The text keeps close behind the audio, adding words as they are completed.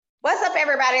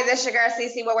everybody? This is your girl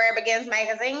Cece with Where It Begins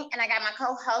Magazine, and I got my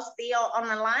co-host Theo on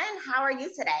the line. How are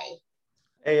you today?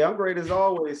 Hey, I'm great as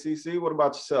always, CC. What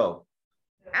about yourself?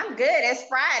 I'm good. It's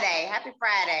Friday. Happy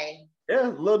Friday. Yeah, a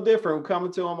little different. We're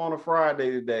coming to them on a Friday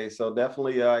today, so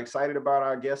definitely excited about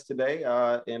our guest today,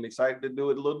 and excited to do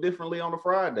it a little differently on a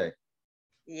Friday.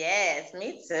 Yes,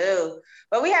 me too.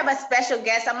 But we have a special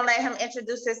guest. I'm gonna let him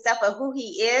introduce himself of who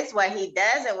he is, what he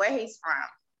does, and where he's from.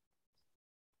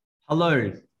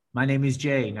 Hello, my name is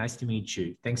Jay. Nice to meet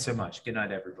you. Thanks so much. Good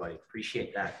night, everybody.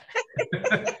 Appreciate that.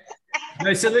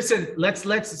 No, so listen,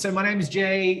 so my name is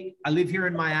Jay. I live here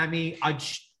in Miami.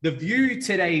 The view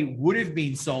today would have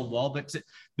been so well, but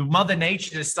the Mother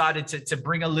Nature decided to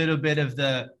bring a little bit of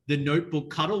the notebook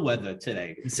cuddle weather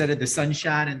today instead of the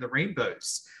sunshine and the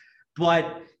rainbows.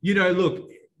 But,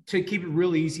 look, to keep it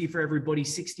real easy for everybody,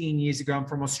 16 years ago, I'm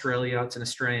from Australia. It's an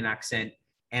Australian accent.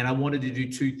 And I wanted to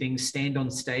do two things: stand on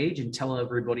stage and tell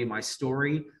everybody my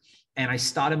story. And I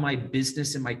started my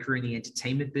business and my career in the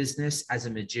entertainment business as a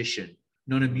magician,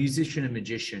 not a musician, a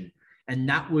magician. And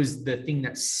that was the thing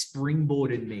that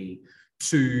springboarded me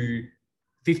to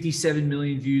 57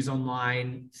 million views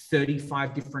online,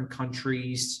 35 different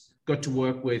countries, got to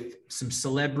work with some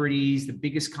celebrities, the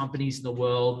biggest companies in the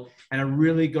world. And I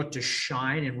really got to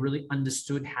shine and really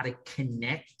understood how to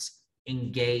connect,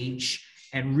 engage,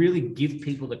 and really give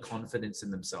people the confidence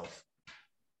in themselves.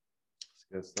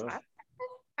 That's good stuff.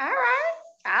 All right.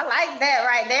 I like that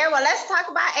right there. Well, let's talk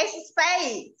about Ace of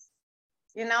Spades,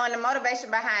 and the motivation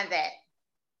behind that.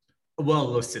 Well,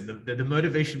 listen, the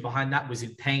motivation behind that was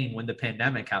in pain when the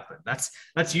pandemic happened. That's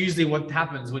usually what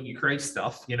happens when you create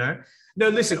stuff, No,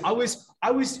 listen,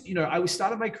 I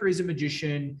started my career as a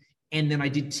magician, and then I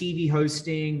did TV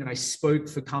hosting, and I spoke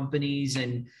for companies,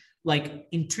 and like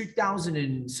in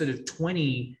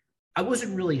 2020, I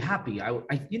wasn't really happy.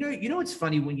 It's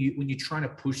funny when you're trying to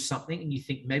push something and you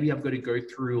think maybe I've got to go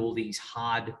through all these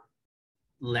hard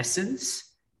lessons,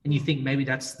 and you think maybe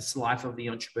that's the life of the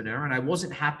entrepreneur. And I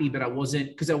wasn't happy, but I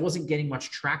wasn't getting much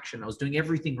traction. I was doing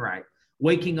everything right,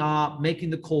 waking up,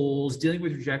 making the calls, dealing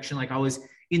with rejection. Like I was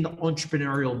in the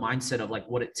entrepreneurial mindset of like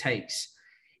what it takes.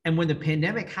 And when the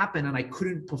pandemic happened and I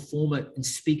couldn't perform it and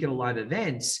speak at a live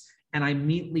events, and I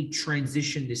immediately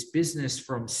transitioned this business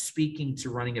from speaking to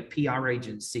running a PR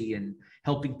agency and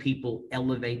helping people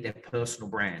elevate their personal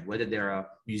brand, whether they're a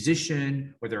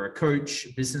musician, whether they're a coach,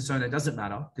 a business owner, it doesn't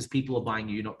matter because people are buying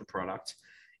you, not the product.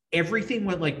 Everything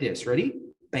went like this. Ready?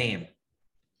 Bam.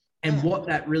 And what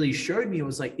that really showed me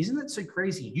was like, isn't that so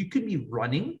crazy? You could be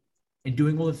running and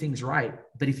doing all the things right,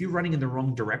 but if you're running in the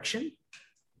wrong direction,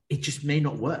 it just may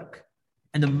not work.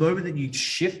 And the moment that you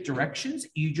shift directions,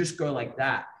 you just go like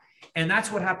that. And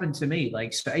that's what happened to me.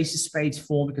 Like, so Ace of Spades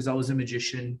formed because I was a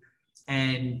magician.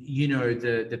 And,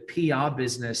 the PR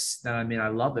business that I'm in, I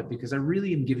love it because I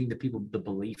really am giving the people the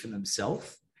belief in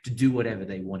themselves to do whatever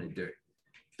they want to do.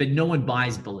 But no one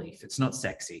buys belief. It's not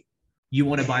sexy. You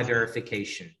want to buy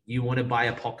verification. You want to buy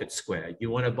a pocket square. You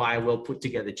want to buy a well put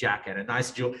together jacket, a nice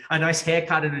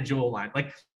haircut and a jawline.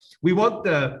 Like we want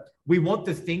the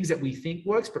things that we think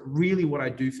works, but really what I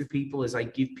do for people is I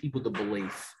give people the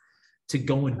belief to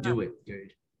go and do it,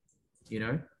 dude.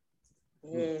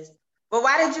 Yes. But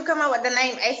why did you come up with the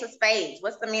name Ace of Spades?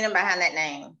 What's the meaning behind that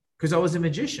name? Because I was a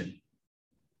magician.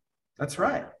 That's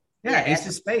right. Yeah, Ace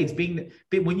of Spades. When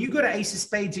you go to Ace of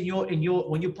Spades and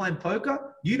when you're playing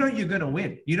poker, you're gonna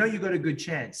win. You got a good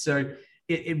chance. So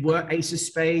it worked. Ace of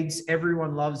Spades.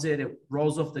 Everyone loves it. It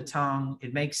rolls off the tongue.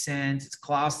 It makes sense. It's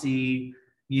classy.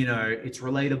 It's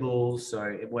relatable. So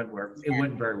it went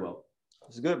very well.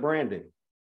 It's good branding.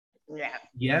 Yeah.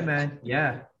 Yeah, man.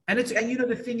 Yeah. And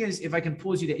the thing is, if I can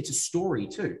pause you there, it's a story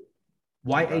too.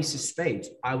 Why Ace of Spades?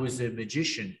 I was a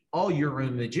magician. Oh, you're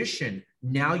a magician.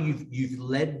 Now you've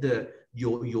led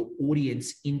your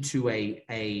audience into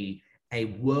a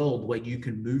world where you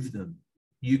can move them.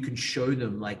 You can show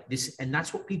them like this. And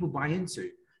that's what people buy into.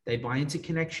 They buy into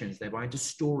connections. They buy into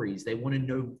stories. They want to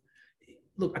know,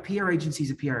 look, a PR agency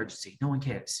is a PR agency. No one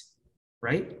cares,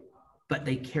 right? But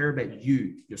they care about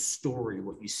you, your story,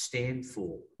 what you stand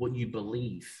for, what you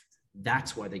believe.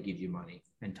 That's why they give you money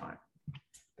and time.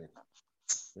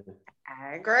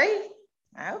 I agree.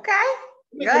 Okay.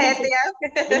 Go ahead, Theo.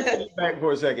 Let's get back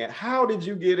for a second. How did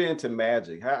you get into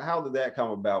magic? How did that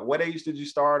come about? What age did you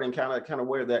start, and kind of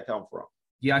where did that come from?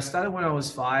 Yeah, I started when I was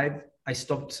 5. I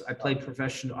played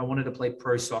professional. I wanted to play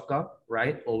pro soccer,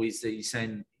 right? Always you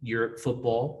saying Europe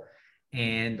football.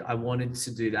 And I wanted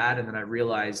to do that. And then I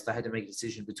realized I had to make a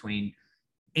decision between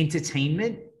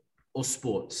entertainment or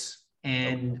sports.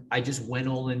 And I just went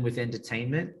all in with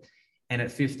entertainment. And at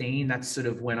 15, that's sort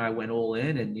of when I went all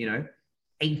in. And,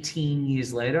 18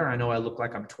 years later, I know I look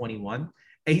like I'm 21.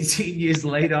 18 years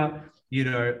later,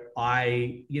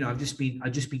 I've just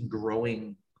been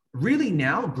growing, really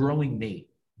now growing me,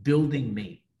 building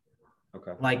me.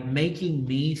 Okay. Like making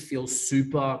me feel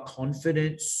super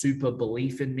confident, super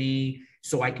belief in me,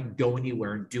 so I can go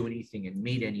anywhere and do anything and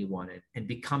meet anyone and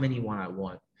become anyone I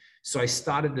want. So I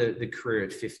started the career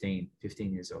at 15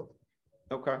 years old.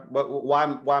 Okay. But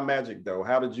why magic though?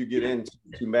 How did you get into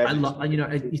magic?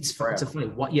 It's a funny.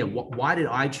 Why did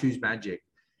I choose magic?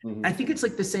 Mm-hmm. I think it's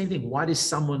like the same thing. Why does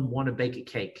someone want to bake a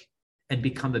cake and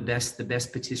become the best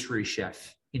patisserie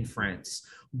chef in France?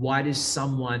 Why does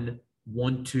someone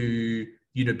want to,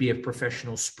 be a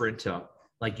professional sprinter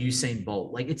like Usain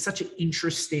Bolt? Like, it's such an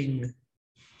interesting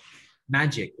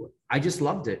magic. I just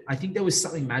loved it. I think there was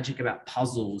something magic about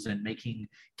puzzles and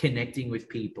connecting with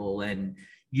people. And,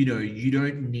 you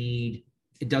don't need,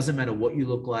 it doesn't matter what you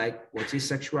look like, what your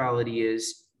sexuality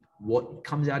is, what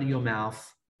comes out of your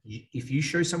mouth. If you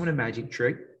show someone a magic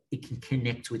trick, it can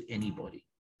connect with anybody.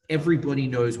 Everybody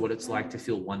knows what it's like to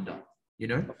feel wonder,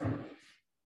 No,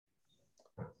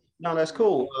 that's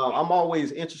cool. I'm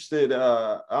always interested.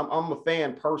 I'm a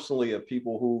fan personally of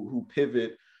people who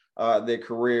pivot their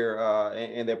career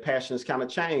and their passions kind of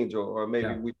change, or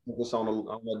maybe we focus on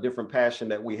a different passion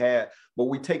that we had, but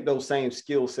we take those same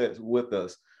skill sets with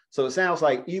us. So it sounds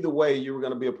like either way, you were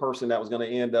going to be a person that was going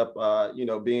to end up,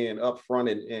 being upfront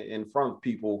in front of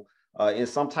people in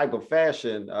some type of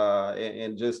fashion,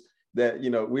 and just that,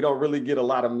 we don't really get a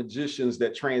lot of magicians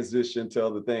that transition to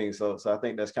other things. So I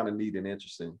think that's kind of neat and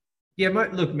interesting. Yeah,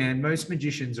 look, man, most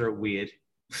magicians are weird.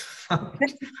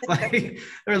 Like,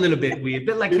 they're a little bit weird,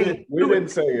 but like,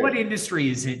 what industry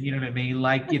is it? You know what I mean?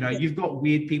 Like, you've got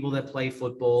weird people that play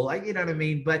football, like, you know what I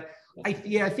mean? But I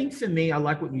think for me, I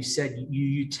like what you said.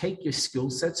 You take your skill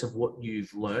sets of what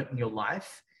you've learned in your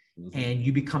life, mm-hmm. and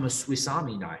you become a Swiss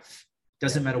Army knife.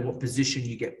 Doesn't matter what position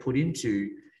you get put into,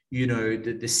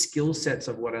 the skill sets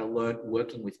of what I learned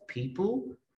working with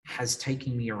people has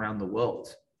taken me around the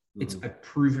world. Mm-hmm. It's a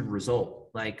proven result.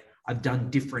 Like, I've done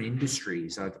different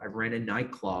industries. I've ran a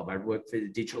nightclub. I worked for the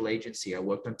digital agency. I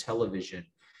worked on television.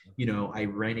 I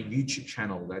ran a YouTube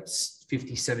channel that's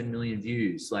 57 million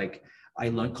views. Like, I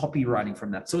learned copywriting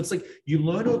from that. So it's like you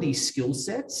learn all these skill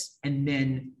sets, and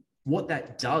then what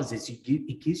that does is it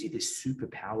gives you this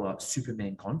superpower,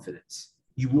 Superman confidence.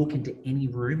 You walk into any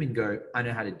room and go, I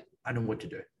know what to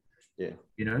do. Yeah.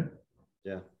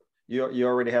 Yeah. You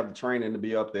already have the training to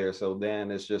be up there. So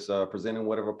then it's just presenting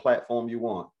whatever platform you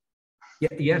want.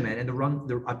 Yeah, man. And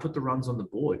I put the runs on the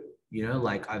board.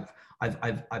 Like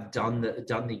I've done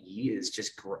the years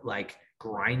just like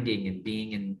grinding and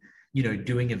being in,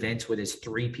 doing events where there's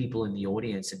 3 people in the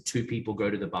audience and 2 people go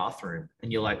to the bathroom,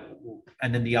 and you're like,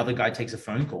 and then the other guy takes a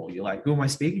phone call. You're like, who am I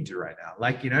speaking to right now?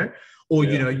 Like, or,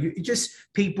 you just,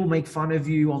 people make fun of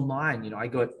you online. I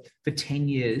got for 10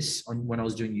 years when I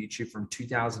was doing YouTube from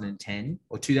 2010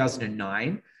 or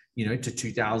 2009, to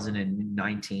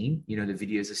 2019, the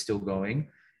videos are still going.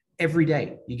 Every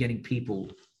day you're getting people,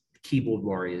 keyboard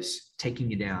warriors, taking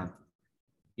you down,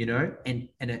 and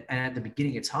at the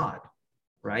beginning it's hard,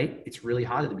 right? It's really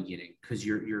hard at the beginning because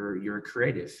you're a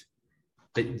creative.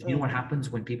 But you know what happens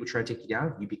when people try to take you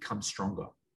down? You become stronger.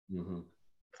 Mm-hmm.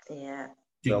 Yeah.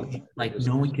 Dude, like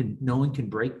no one can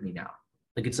break me now.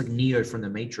 Like, it's like Neo from the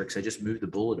Matrix. I just moved the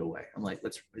bullet away. I'm like,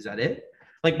 is that it?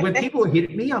 Like, when people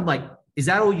hit me, I'm like, is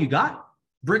that all you got?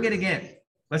 Bring it again.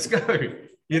 Let's go. Do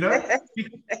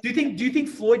you think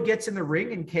Floyd gets in the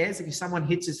ring and cares if someone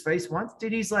hits his face once?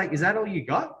 Dude, he's like, is that all you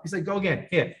got? He's like, go again.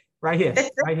 Here, right here.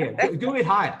 Do it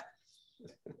higher.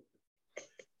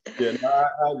 Yeah, no,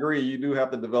 I agree. You do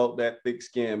have to develop that thick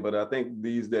skin, but I think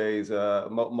these days,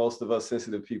 most of us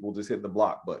sensitive people just hit the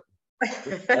block button.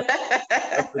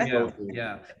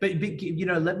 Yeah. But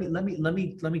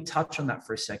let me touch on that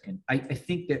for a second. I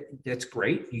think that's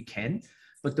great. You can,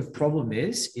 but the problem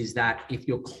is that if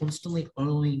you're constantly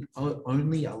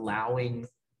only allowing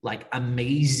like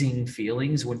amazing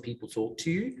feelings when people talk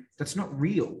to you, that's not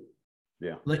real.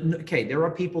 Yeah. Okay, there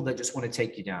are people that just want to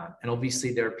take you down. And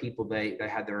obviously there are people, they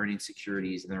have their own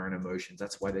insecurities and their own emotions.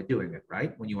 That's why they're doing it,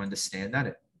 right? When you understand that,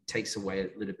 it takes away a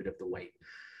little bit of the weight.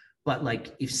 But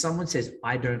like, if someone says,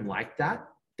 I don't like that,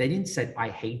 they didn't say, I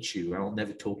hate you, I'll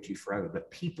never talk to you forever. But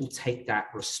people take that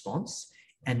response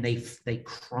and they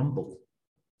crumble.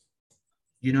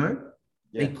 Yeah.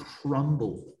 They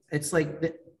crumble. It's like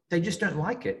they just don't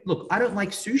like it. Look, I don't like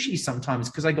sushi sometimes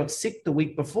because I got sick the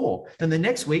week before. Then the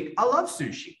next week, I love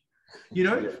sushi.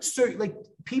 So like,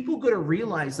 people got to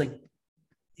realize, like,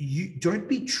 you don't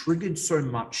be triggered so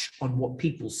much on what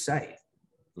people say.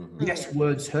 Mm-hmm. Yes,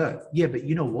 words hurt. Yeah, but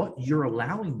you know what? You're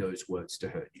allowing those words to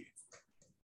hurt you.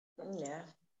 Yeah.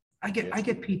 I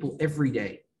get people every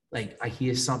day. Like I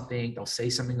hear something, they'll say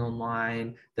something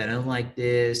online, they don't like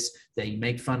this, they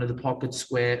make fun of the pocket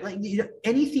square. Like, you know,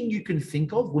 anything you can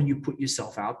think of when you put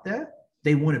yourself out there,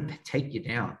 they want to take you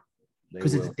down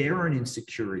because it's their own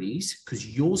insecurities, because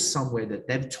you're somewhere that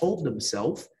they've told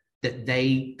themselves that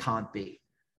they can't be.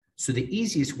 So the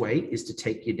easiest way is to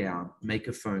take you down, make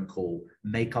a phone call,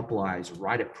 make up lies,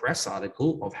 write a press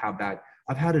article of how bad.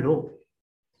 I've had it all.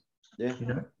 Yeah. You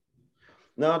know?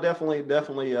 No,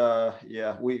 definitely.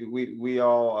 Yeah, we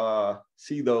all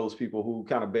see those people who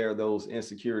kind of bear those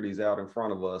insecurities out in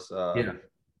front of us. Yeah.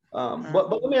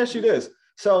 But let me ask you this.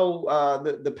 So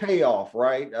the payoff,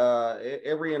 right?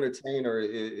 Every entertainer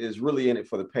is really in it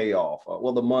for the payoff.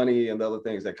 Well, the money and the other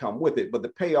things that come with it, but the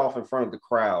payoff in front of the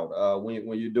crowd.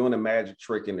 When you're doing a magic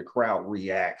trick and the crowd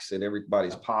reacts and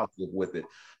everybody's positive with it,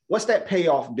 what's that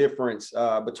payoff difference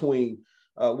between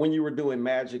when you were doing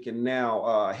magic and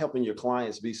now helping your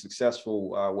clients be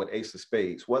successful with Ace of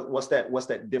Spades? What's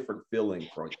that different feeling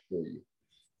for you?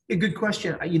 A good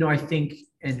question. You know, I think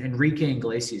Enrique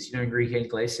Iglesias, you know, Enrique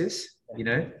Iglesias, you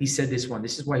know, he said this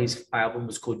is why his album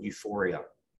was called Euphoria.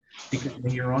 Because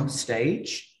when you're on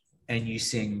stage and you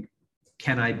sing,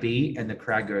 Can I Be? And the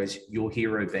crowd goes, Your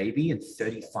Hero Baby, and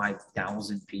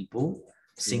 35,000 people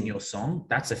sing your song,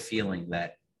 that's a feeling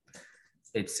that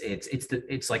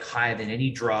it's like higher than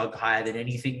any drug, higher than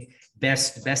anything,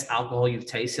 best alcohol you've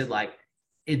tasted. Like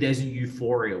there's a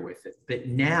euphoria with it. But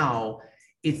now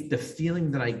it's the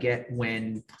feeling that I get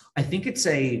when I think it's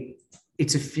a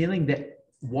feeling that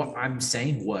what I'm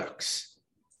saying works.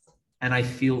 And I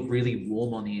feel really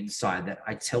warm on the inside that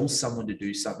I tell someone to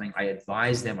do something, I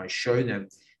advise them, I show them,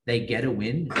 they get a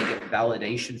win, they get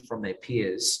validation from their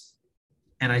peers.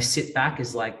 And I sit back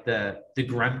as like the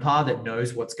grandpa that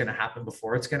knows what's going to happen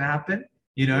before it's going to happen,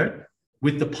 you know,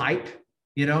 with the pipe,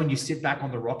 you know, and you sit back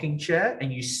on the rocking chair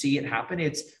and you see it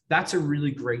happen. That's a really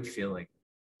great feeling.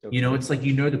 Okay. You know, it's like,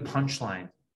 you know, the punchline,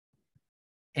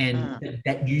 and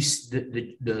that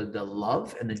the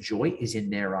love and the joy is in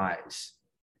their eyes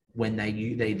when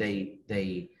they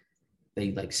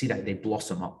like see that they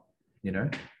blossom up, you know?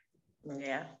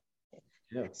 Yeah.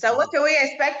 Yeah. So what can we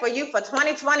expect for you for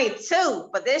 2022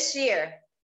 for this year?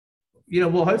 You know,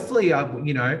 well, hopefully,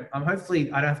 you know,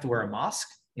 hopefully I don't have to wear a mask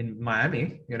in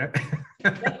Miami, you know.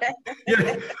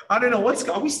 Yeah, I don't know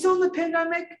are we still in the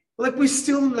pandemic? Like, we're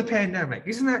still in the pandemic.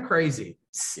 Isn't that crazy?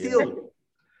 Still. Yeah.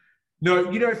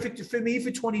 No, you know, for me,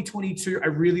 for 2022, I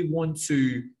really want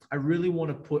to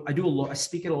I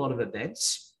speak at a lot of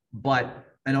events,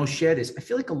 and I'll share this. I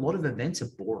feel like a lot of events are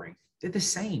boring. They're the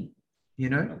same, you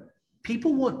know?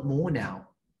 People want more now.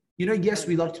 You know, yes,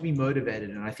 we love to be motivated.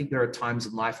 And I think there are times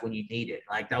in life when you need it.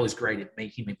 Like, that was great. It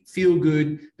made me feel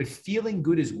good. But feeling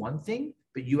good is one thing,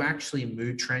 but you actually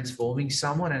mood transforming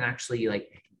someone and actually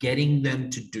like getting them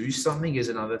to do something is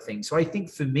another thing. So I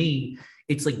think for me,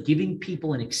 it's like giving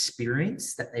people an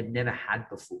experience that they've never had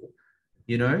before,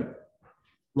 you know?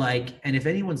 Like, and if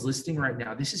anyone's listening right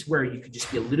now, this is where you can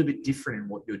just be a little bit different in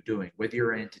what you're doing, whether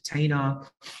you're an entertainer,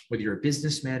 whether you're a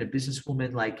businessman, a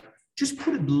businesswoman, like, just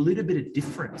put a little bit of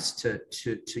difference to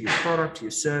your product, to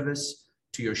your service,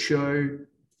 to your show.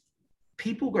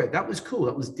 People go, that was cool,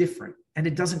 that was different. And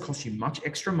it doesn't cost you much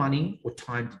extra money or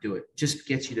time to do it. Just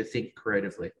gets you to think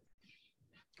creatively.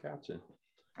 Gotcha.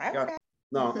 Okay.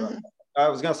 No, I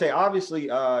was gonna say, obviously,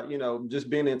 you know, just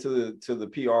being into the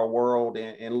PR world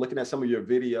and looking at some of your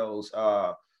videos,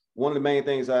 one of the main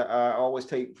things I always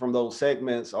take from those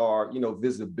segments are, you know,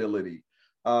 visibility.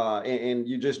 And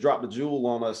you just dropped a jewel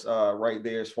on us right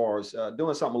there as far as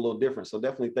doing something a little different. So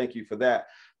definitely thank you for that.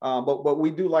 But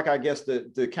we do like, I guess,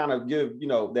 to kind of give, you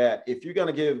know, that if you're going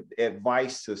to give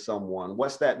advice to someone,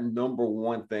 what's that number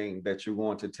one thing that you're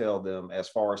going to tell them as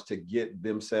far as to get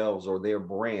themselves or their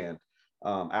brand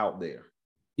out there?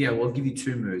 Yeah, well, I'll give you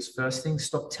two moves. First thing,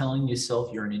 stop telling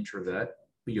yourself you're an introvert,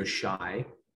 but you're shy.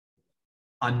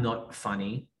 I'm not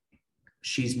funny.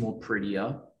 She's more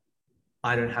prettier.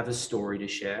 I don't have a story to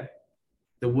share.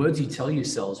 The words you tell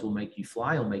yourselves will make you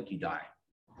fly or make you die,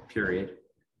 period.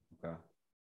 Okay.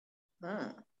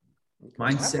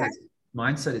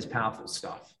 Mindset is powerful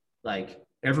stuff. Like,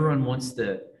 everyone wants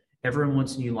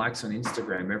new likes on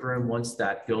Instagram. Everyone wants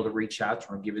that girl to reach out to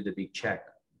her and give her the big check.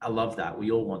 I love that.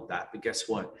 We all want that. But guess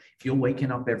what? If you're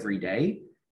waking up every day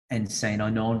and saying, oh,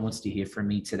 no one wants to hear from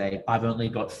me today, I've only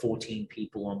got 14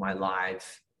 people on my live.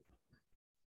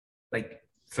 Like,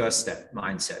 first step,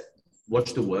 mindset.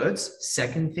 Watch the words.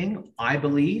 Second thing, I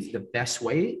believe the best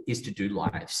way is to do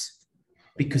lives.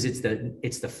 because it's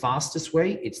the fastest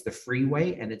way, it's the free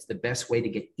way, and it's the best way to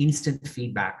get instant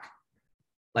feedback,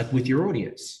 like with your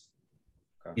audience.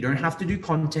 Okay. You don't have to do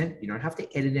content. You don't have to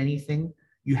edit anything.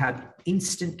 You have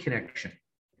instant connection.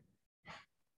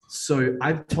 So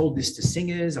I've told this to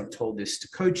singers. I've told this to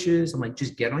coaches. I'm like,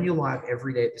 just get on your live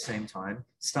every day at the same time.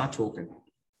 Start talking.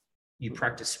 You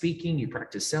practice speaking. You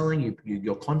practice selling.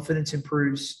 Your confidence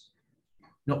improves.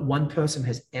 Not one person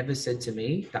has ever said to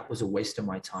me, that was a waste of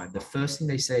my time. The first thing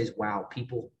they say is, wow,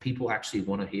 people actually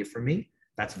want to hear from me.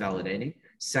 That's validating.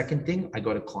 Second thing, I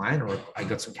got a client or I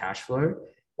got some cash flow.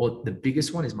 Or the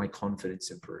biggest one is my confidence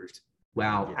improved.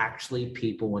 Wow, actually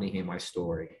people want to hear my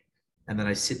story. And then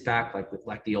I sit back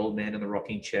like the old man in the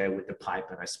rocking chair with the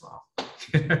pipe and I smile.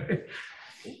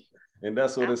 And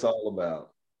that's what it's all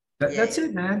about. That's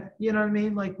it, man. You know what I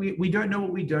mean? Like we don't know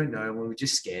what we don't know. We're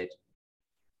just scared.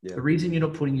 Yeah. The reason you're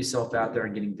not putting yourself out there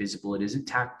and getting visible, it isn't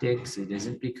tactics. It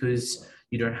isn't because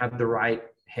you don't have the right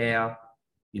hair.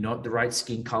 You're not the right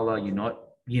skin color. You're not,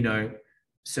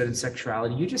 certain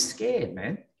sexuality. You're just scared,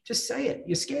 man. Just say it.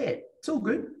 You're scared. It's all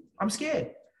good. I'm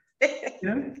scared. I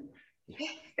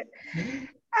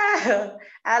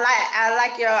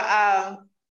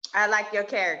like your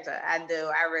character. I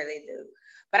do. I really do.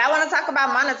 But I want to talk about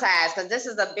monetize because this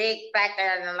is a big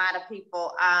factor in a lot of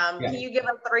people. Can you give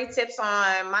us 3 tips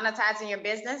on monetizing your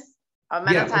business or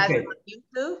monetizing on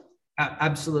YouTube?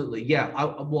 Absolutely. Yeah.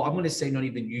 I'm going to say not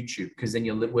even YouTube because then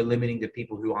we're limiting the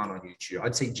people who aren't on YouTube.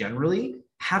 I'd say generally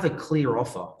have a clear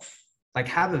offer. Like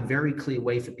have a very clear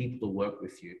way for people to work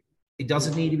with you. It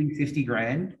doesn't need to be 50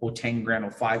 grand or 10 grand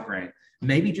or 5 grand.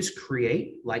 Maybe just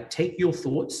take your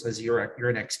thoughts as you're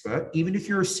an expert, even if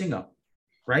you're a singer,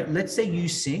 right? Let's say you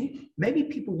sing. Maybe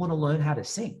people want to learn how to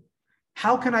sing.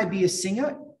 How can I be a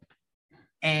singer?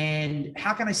 And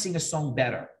how can I sing a song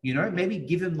better? Maybe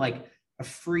give them like a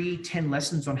free 10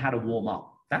 lessons on how to warm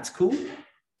up. That's cool.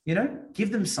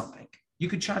 Give them something. You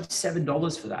could charge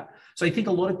 $7 for that. So I think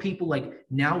a lot of people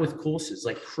now with courses,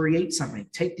 create something,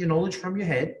 take the knowledge from your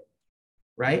head,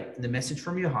 right? And the message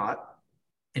from your heart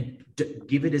and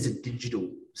give it as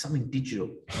something digital.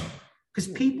 Because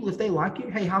people, if they like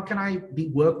it, hey, how can I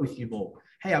work with you more?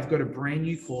 Hey, I've got a brand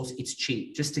new course. It's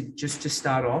cheap. Just to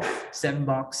start off, $7,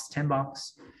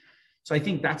 $10. So I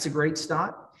think that's a great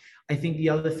start. I think the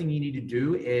other thing you need to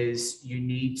do is you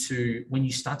need to, when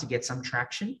you start to get some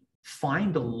traction,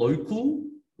 find a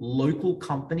local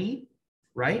company,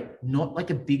 right? Not like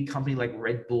a big company like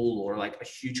Red Bull or like a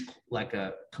huge, like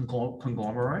a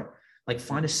conglomerate. Like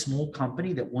find a small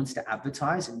company that wants to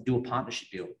advertise and do a partnership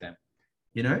deal with them.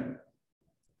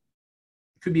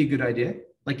 Could be a good idea.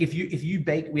 Like if you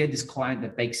bake, we had this client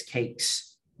that bakes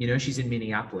cakes, she's in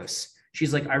Minneapolis.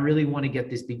 She's like, I really want to get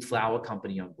this big flour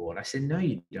company on board. I said, no,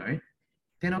 you don't.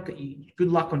 They're not. Good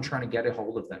luck on trying to get a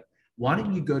hold of them. Why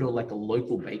don't you go to like a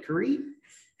local bakery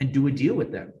and do a deal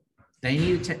with them? They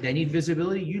need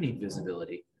visibility. You need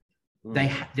visibility.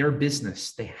 They're a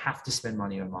business. They have to spend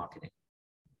money on marketing,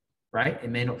 right? It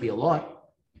may not be a lot,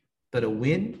 but a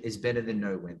win is better than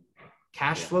no win.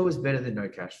 Cash flow is better than no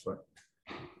cash flow.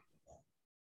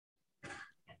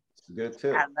 It's a good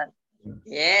tip.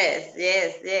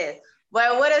 Yes.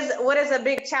 Well, what is a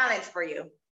big challenge for you?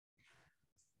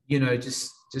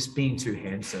 Just being too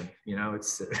handsome.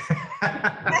 It's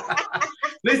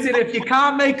listen. If you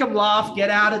can't make them laugh, get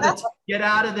out of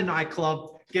the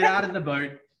nightclub, get out of the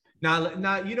boat.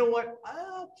 Now, you know what?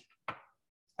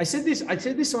 I said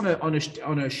this on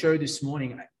a show this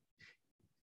morning.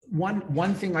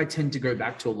 One thing I tend to go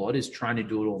back to a lot is trying to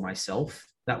do it all myself.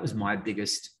 That was my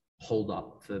biggest hold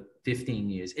up for 15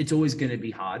 years. It's always going to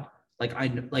be hard. I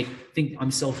think I'm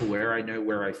self-aware. I know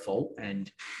where I fault, and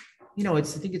I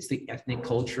think it's the ethnic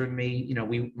culture in me.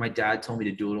 My dad told me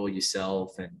to do it all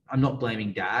yourself, and I'm not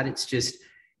blaming dad. It's just,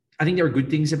 I think there are good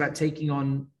things about taking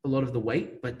on a lot of the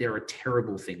weight, but there are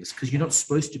terrible things because you're not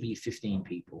supposed to be 15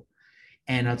 people.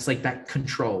 And it's like that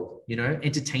control,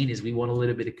 entertainers, we want a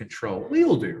little bit of control. We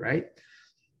all do, right?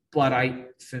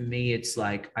 But for me, it's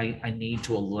like, I need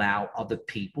to allow other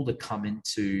people to come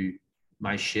into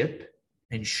my ship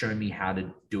and show me how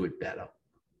to do it better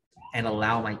and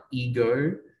allow my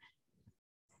ego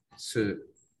to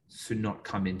not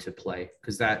come into play.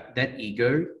 Because that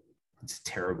ego, it's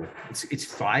terrible. It's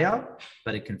fire,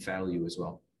 but it can fail you as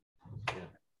well.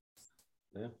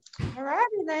 Yeah. All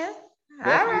righty then.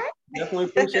 All right. Definitely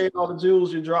appreciate all the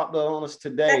jewels you dropped on us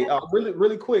today.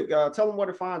 Really quick, tell them where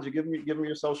to find you. Give them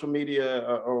your social media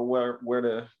or where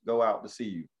to go out to see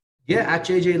you. Yeah, at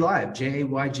JJ Live,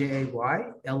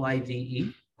 JayJayLive.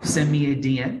 Send me a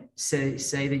DM.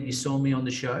 Say that you saw me on the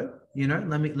show.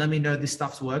 Let me know this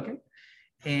stuff's working,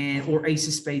 or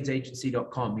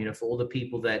aceofspadesagency.com, you know, for all the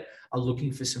people that are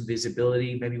looking for some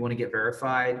visibility, maybe want to get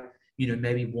verified, you know,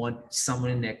 maybe want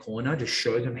someone in their corner to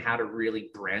show them how to really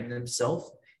brand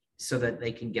themselves so that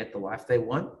they can get the life they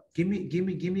want. Give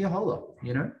me a holler,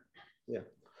 you know? Yeah.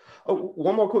 Oh,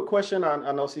 one more quick question.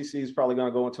 I know CC is probably going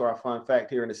to go into our fun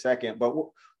fact here in a second, but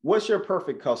what's your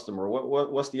perfect customer?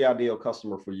 What's the ideal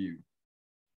customer for you?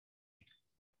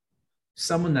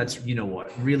 Someone that's, you know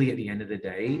what, really at the end of the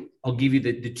day, I'll give you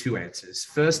the two answers.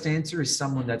 First answer is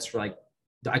someone that's like,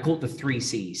 I call it the 3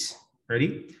 C's.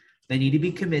 Ready? They need to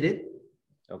be committed.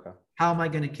 Okay. How am I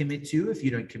going to commit to you if you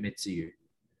don't commit to you?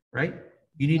 Right?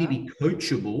 You need to be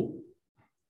coachable,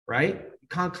 right? You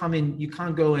can't come in, you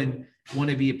can't go and want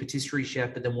to be a patisserie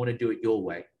chef, but then want to do it your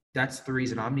way. That's the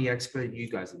reason I'm the expert and you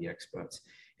guys are the experts.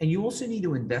 And you also need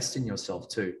to invest in yourself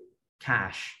too.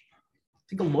 Cash. I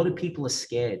think a lot of people are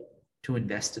scared to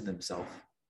invest in themselves.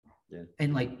 Yeah.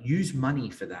 And like use money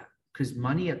for that. Because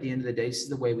money at the end of the day, this is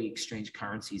the way we exchange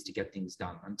currencies to get things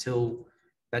done. Until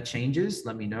that changes,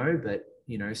 let me know. But,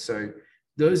 you know, so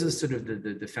those are sort of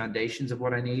the foundations of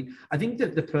what I need. I think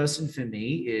that the person for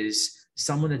me is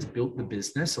someone that's built the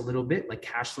business a little bit, like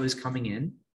cash flow is coming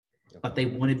in, but they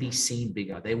want to be seen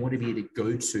bigger. They want to be the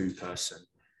go-to person.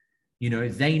 You know,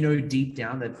 they know deep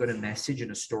down they've got a message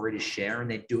and a story to share,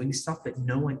 and they're doing stuff, but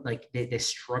no one, like they're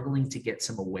struggling to get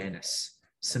some awareness,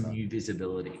 some new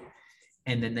visibility.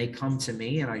 And then they come to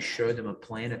me and I show them a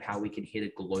plan of how we can hit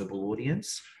a global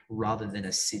audience rather than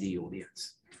a city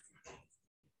audience.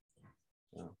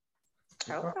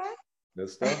 Okay. Good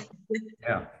stuff.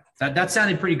 Yeah. That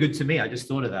sounded pretty good to me. I just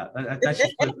thought of that. That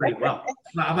should put it pretty well.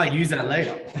 I might use that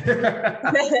later.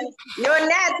 You're a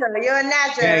natural. You're a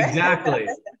natural. Yeah, exactly.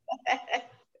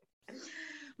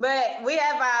 But we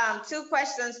have 2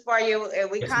 questions for you.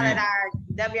 We call it our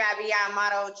WIBI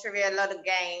motto trivia little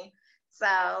game. So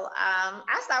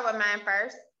I'll start with mine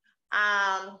first.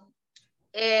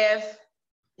 If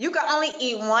you could only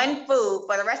eat one food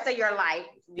for the rest of your life,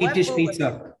 deep dish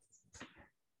pizza.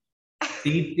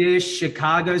 Deep dish,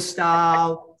 Chicago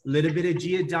style, little bit of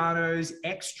Giordano's,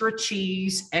 extra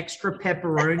cheese, extra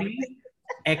pepperoni,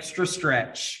 extra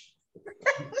stretch.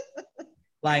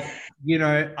 Like, you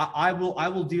know, I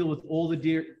will deal with all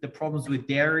the problems with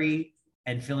dairy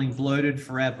and feeling bloated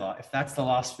forever if that's the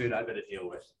last food I better deal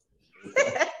with. Look,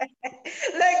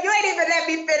 you ain't even let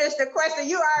me finish the question.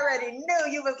 You already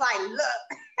knew. You was like, look.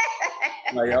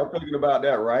 Like, I'm thinking about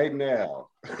that right now.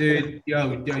 Dude,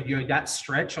 yo, that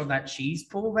stretch on that cheese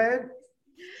pull, man.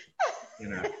 You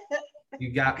know,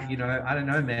 you got, you know, I don't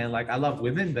know, man. Like, I love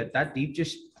women, but that deep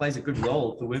dish plays a good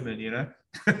role for women, you know?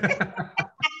 Okay.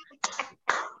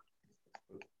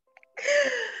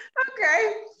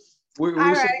 We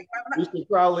should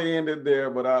probably end it there,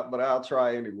 but I'll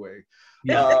try anyway.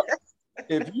 Yeah.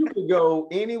 If you could go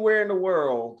anywhere in the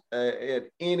world at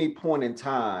any point in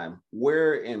time,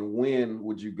 where and when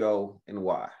would you go and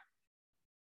why?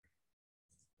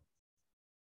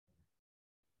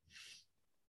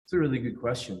 It's a really good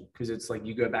question, because it's like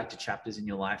you go back to chapters in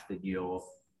your life that you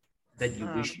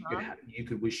wish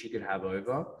you could have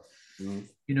over. Mm-hmm.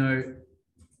 You know,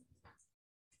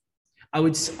 I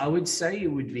would say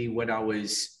it would be when I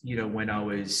was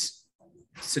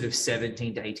sort of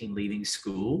 17 to 18 leaving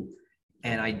school,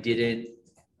 and I didn't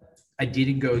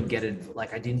go and get it.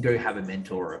 Like, I didn't go have a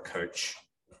mentor or a coach.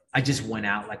 I just went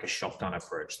out like a shotgun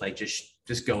approach, like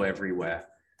just go everywhere.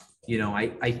 You know,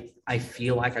 I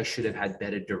feel like I should have had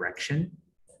better direction.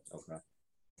 Okay.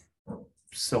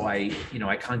 So I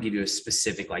can't give you a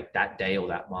specific like that day or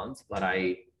that month, but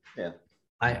I don't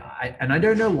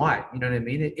know why, you know what I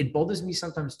mean? It bothers me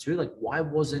sometimes too. Like, why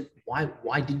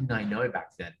didn't I know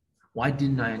back then? Why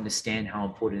didn't I understand how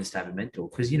important it is to have a mentor?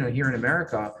 Because, you know, here in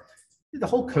America, the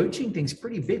whole coaching thing's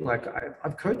pretty big. Like,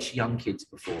 I've coached young kids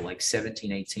before, like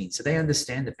 17, 18. So they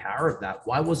understand the power of that.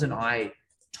 Why wasn't I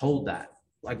told that?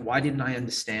 Like, why didn't I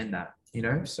understand that? You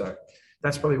know? So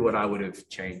that's probably what I would have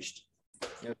changed.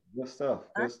 Yeah, good stuff.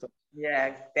 Good stuff.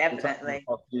 Yeah, definitely.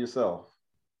 Talk to yourself.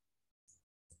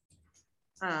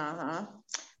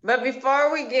 But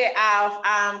before we get off,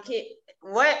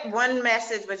 what one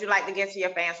message would you like to give to your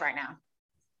fans right now?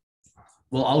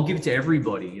 Well, I'll give it to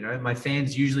everybody. You know, my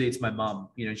fans, usually it's my mom.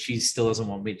 You know, she still doesn't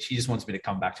want me. She just wants me to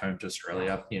come back home to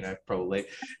Australia, you know, probably.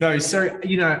 No, so,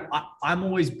 you know, I'm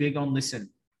always big on, listen,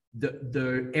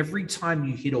 every time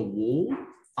you hit a wall,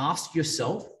 ask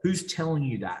yourself, who's telling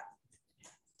you that?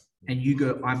 And you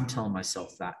go, I'm telling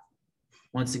myself that.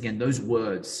 Once again, those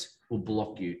words will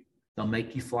block you. They'll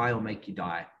make you fly or make you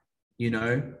die, you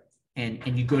know? And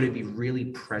you got to be really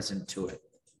present to it,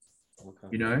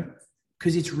 you know?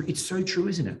 Because it's so true,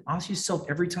 isn't it? Ask yourself,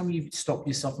 every time you stop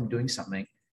yourself from doing something,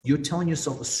 you're telling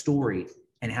yourself a story.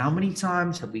 And how many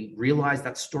times have we realized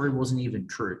that story wasn't even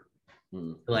true?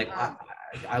 Like,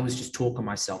 I was just talking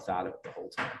myself out of it the whole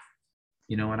time.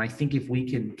 You know, and I think if we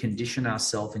can condition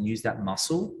ourselves and use that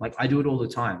muscle, like I do it all the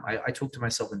time. I talk to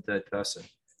myself in third person.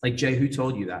 Like, Jay, who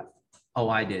told you that? Oh,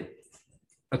 I did.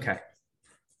 Okay.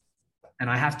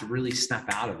 And I have to really snap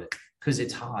out of it because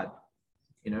it's hard,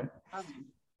 you know?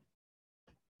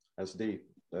 That's deep.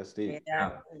 That's deep.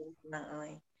 Yeah,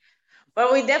 definitely.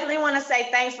 But we definitely want to say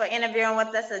thanks for interviewing with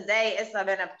us today. It's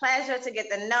been a pleasure to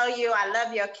get to know you. I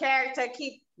love your character.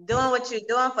 Keep doing what you're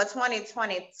doing for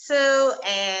 2022,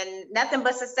 and nothing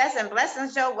but success and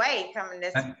blessings your way coming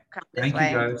this way. Thank you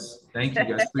guys. Thank you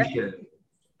guys. Appreciate it.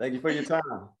 Thank you for your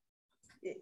time.